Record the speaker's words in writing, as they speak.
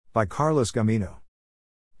By Carlos Gamino.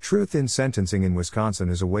 Truth in sentencing in Wisconsin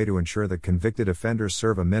is a way to ensure that convicted offenders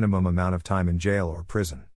serve a minimum amount of time in jail or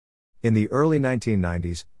prison. In the early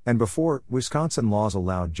 1990s, and before, Wisconsin laws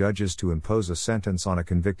allowed judges to impose a sentence on a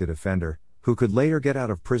convicted offender, who could later get out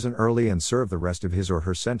of prison early and serve the rest of his or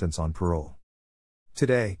her sentence on parole.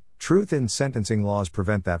 Today, truth in sentencing laws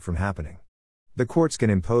prevent that from happening. The courts can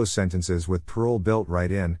impose sentences with parole built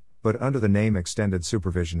right in, but under the name extended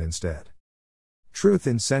supervision instead. Truth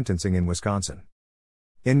in sentencing in Wisconsin.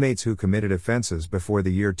 Inmates who committed offenses before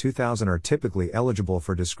the year 2000 are typically eligible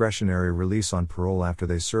for discretionary release on parole after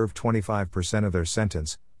they serve 25% of their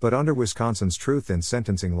sentence, but under Wisconsin's truth in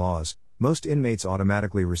sentencing laws, most inmates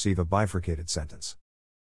automatically receive a bifurcated sentence.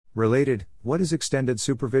 Related, what is extended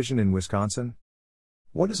supervision in Wisconsin?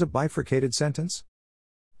 What is a bifurcated sentence?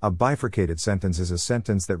 A bifurcated sentence is a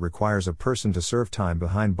sentence that requires a person to serve time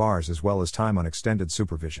behind bars as well as time on extended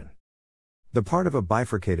supervision. The part of a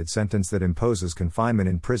bifurcated sentence that imposes confinement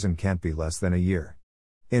in prison can't be less than a year.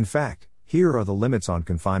 In fact, here are the limits on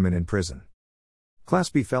confinement in prison. Class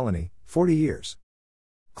B felony, 40 years.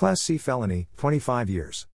 Class C felony, 25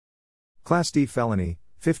 years. Class D felony,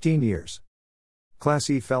 15 years. Class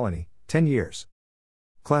E felony, 10 years.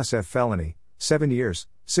 Class F felony, 7 years,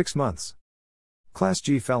 6 months. Class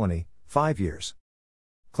G felony, 5 years.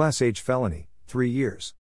 Class H felony, 3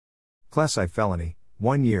 years. Class I felony,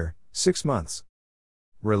 1 year, 6 months.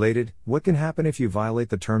 Related, what can happen if you violate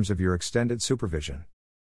the terms of your extended supervision?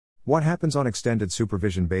 What happens on extended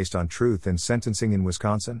supervision based on truth in sentencing in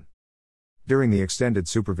Wisconsin? During the extended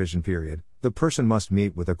supervision period, the person must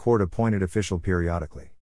meet with a court-appointed official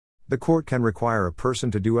periodically. The court can require a person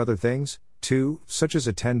to do other things, too, such as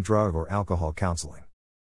attend drug or alcohol counseling.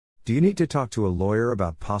 Do you need to talk to a lawyer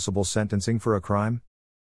about possible sentencing for a crime?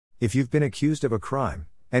 If you've been accused of a crime,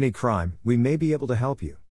 any crime, we may be able to help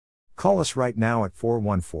you. Call us right now at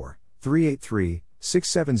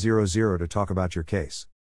 414-383-6700 to talk about your case.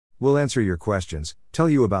 We'll answer your questions, tell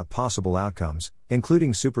you about possible outcomes,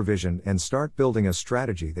 including supervision, and start building a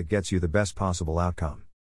strategy that gets you the best possible outcome.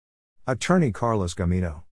 Attorney Carlos Gamino.